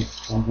 All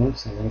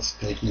components I was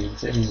taking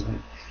inside and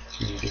then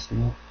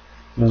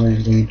now I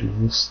am going to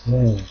use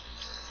the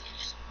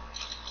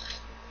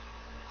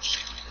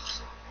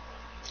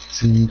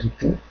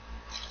cylindrical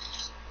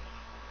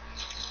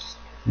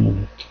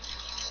unit.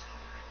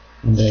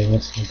 And I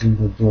was looking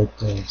for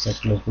both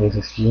circular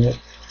places here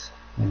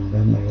and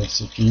then I was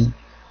checking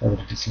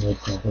whether it is work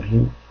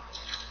properly.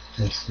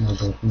 It's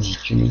not working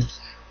actually,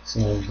 so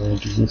I'm going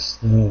to use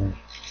the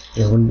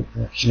revolute.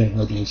 Actually I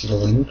have to use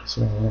revolute,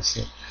 so I was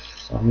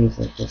always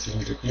like the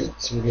cylindrical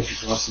so that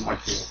it was not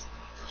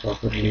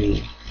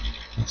properly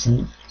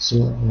assigned. So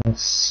I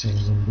was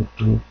changing it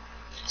to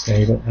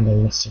slider and I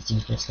was checking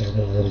for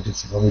slider where it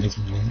is, how it is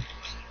moving.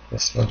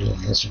 That's what you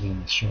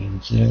understand is showing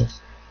here.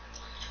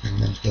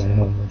 And then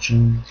planar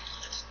motion.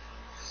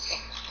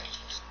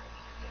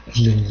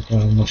 During the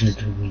planar motion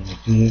it will be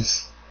like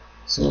this.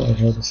 So I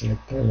have to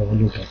select the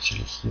revolute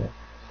actually here.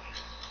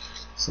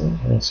 So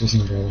I was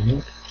using the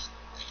revolute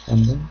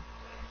and then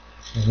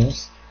I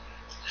was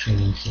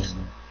showing here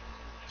now.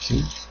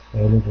 See,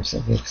 revolute is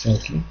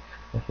exactly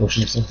the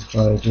portion itself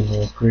try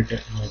to create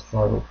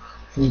for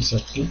full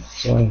circle.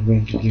 So I am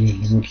going to give a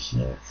limit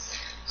here.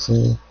 So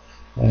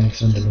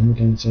as on the limit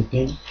and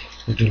setting,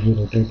 it will be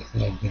rotated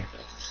like that.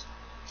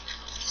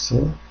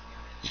 So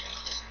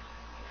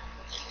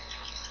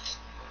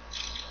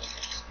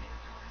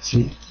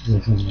see, you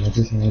can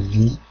notice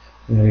energy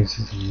where it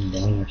is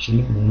down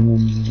actually.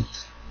 Minimum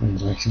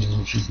and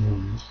maximum should be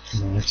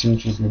minimum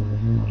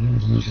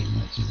only,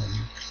 maximum.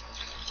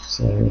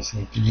 So I was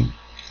setting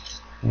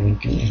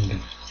 90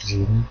 and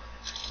 0.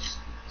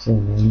 So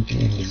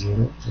 90 and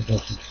 0, it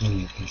was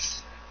between like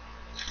this.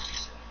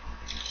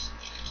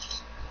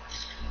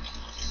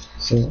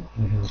 So I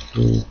have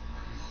to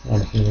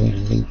modify the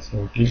angle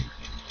slightly.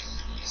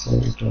 So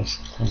it was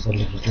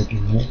completely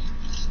rotating now.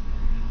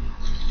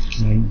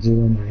 0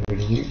 and 90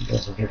 degree, it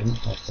was rotating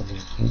properly.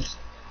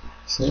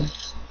 So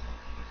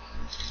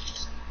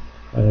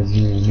I was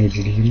doing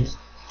 180 degree.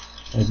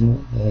 I know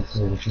I have to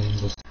rotate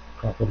the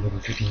properly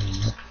rotating and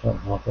not for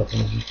half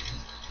properly.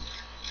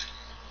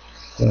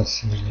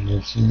 Thus I am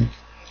using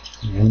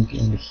 90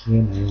 and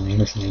here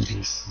minus 90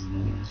 is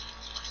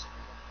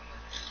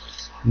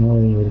now I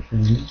verify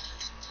it.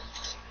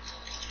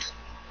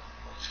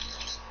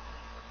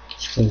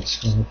 So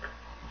it's not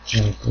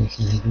plus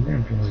 90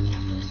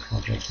 and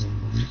contract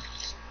 90.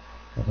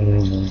 It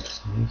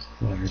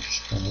is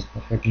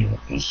perfectly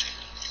working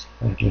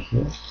right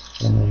here.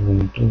 And I'm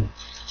going to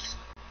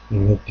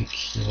leave it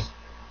here.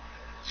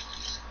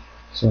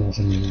 So as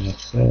I'm going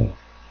to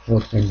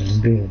fourth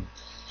and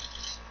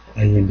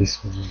I end this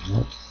one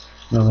now.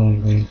 Now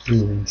I'm going to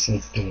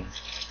insert the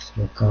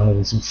color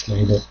using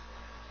slider.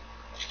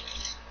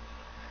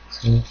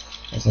 So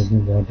as I do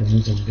bottom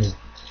edge and the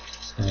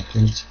top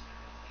edge,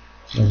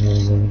 then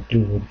I'm going to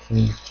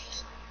verify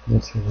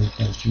this will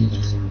continue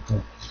on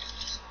top.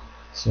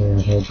 So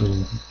I have to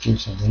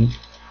choose again.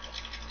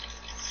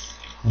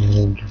 I'm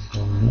going to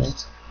go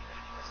next.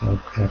 So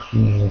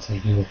tracking as I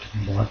go to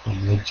the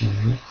bottom edge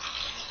only.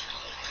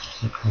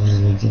 The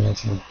corner edge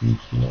as I click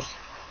here.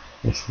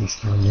 This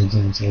corner edge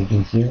I'm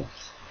selecting here.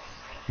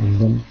 And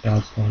then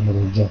top corner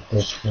edge of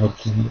that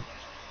fourth one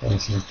I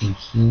selecting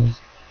here.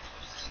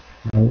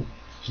 Now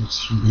it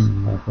should be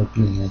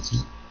perfectly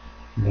matching.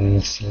 Then I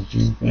was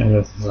selecting, I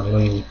was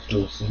allowing it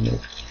to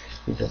select.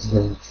 It was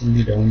going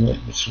fully downward.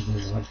 It should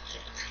not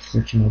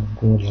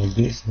go like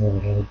this. So I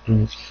have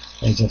to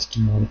adjust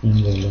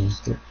modifying the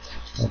length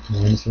of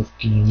minus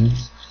 50 mm.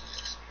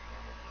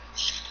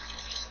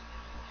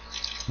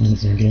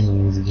 Minus 20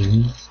 mm is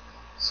given.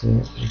 So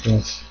it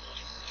was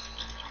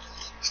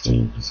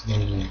still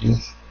going like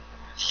this.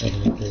 I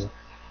have to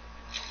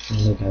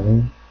select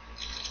again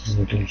and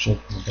it will show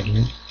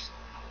properly.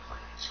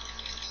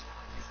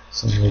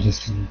 So it is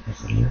coming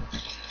properly.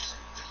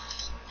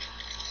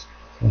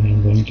 So I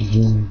am going to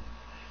zoom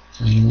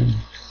in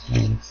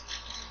minus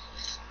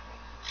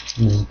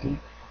 90.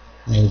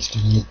 I will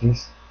stimulate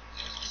this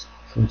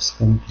so it's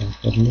come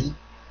properly.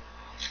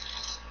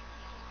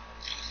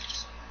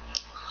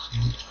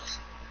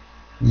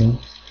 Now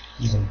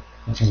the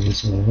assembly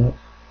is over.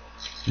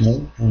 Now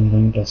I am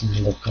going to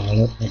assemble the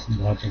collar at the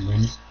bottom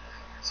end.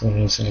 So I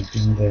am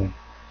selecting the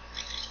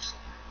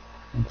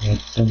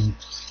bottom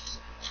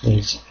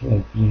edge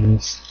like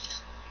previous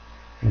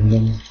and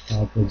then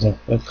top edge of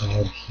the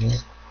collar here.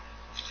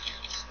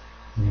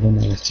 And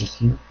then I was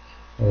checking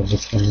whether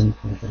it's coming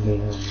properly or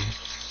not.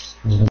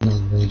 And then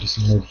I'm going to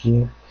select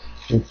here.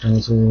 It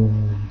also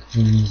in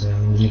the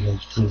angle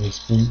like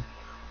previous one.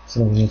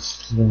 So I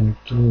was going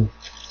to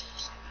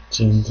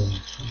change the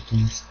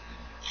things.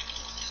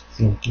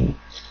 exactly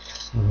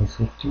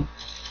 50,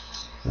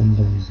 and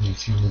then we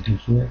see over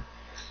here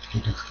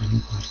it is coming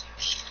back.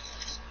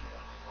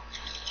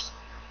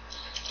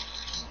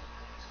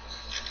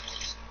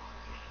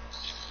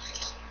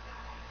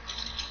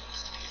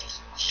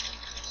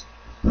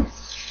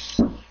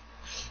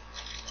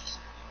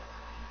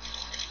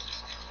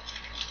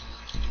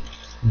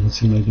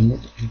 It's making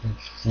it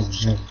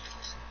somehow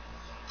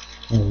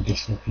it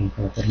is working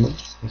properly.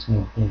 It's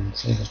not going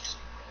inside.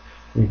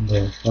 If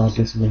the part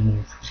is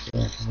going so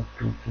I have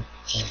to put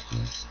part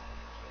here.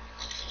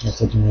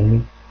 That's it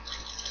only.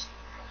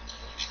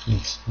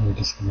 Yes, now it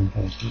is coming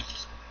back.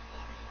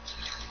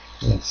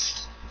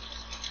 Yes.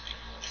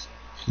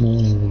 Now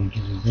I'm going to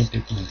do the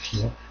technique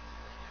here.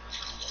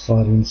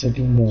 For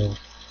inserting the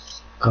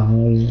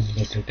coil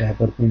that the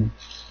taper pin,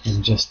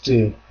 I'm just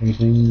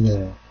hitting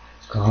the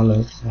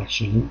collar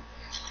actually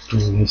to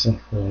use of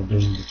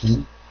doing the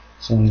thing.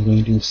 So I'm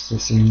going to use the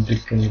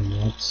cylindrical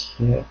knots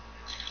here.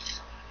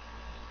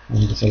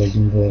 I'm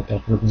selecting the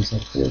taper pin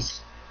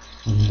surface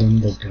and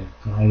then the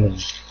collar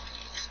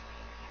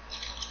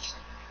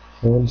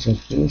whole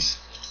surface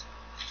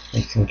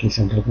exactly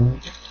center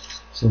point.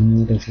 So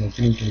move the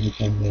selecting to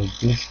become like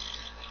this.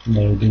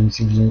 By doing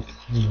simulate,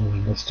 you will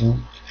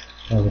understand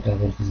how the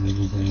taper pin will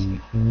be going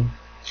like here.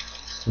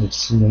 So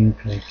it's going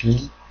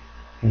correctly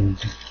and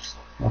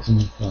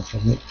awesome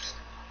properly.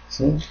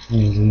 So I'm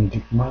using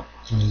tick mark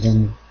and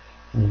then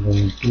I'm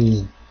going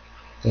to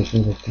pressure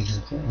the thing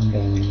also and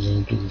then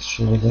I'm going to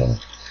show the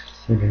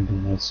hidden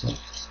thing also.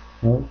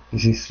 Now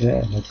this is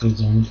the knuckle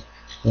joint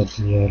that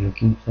we are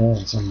looking for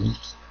assembly.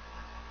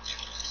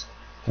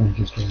 Thank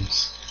you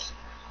students.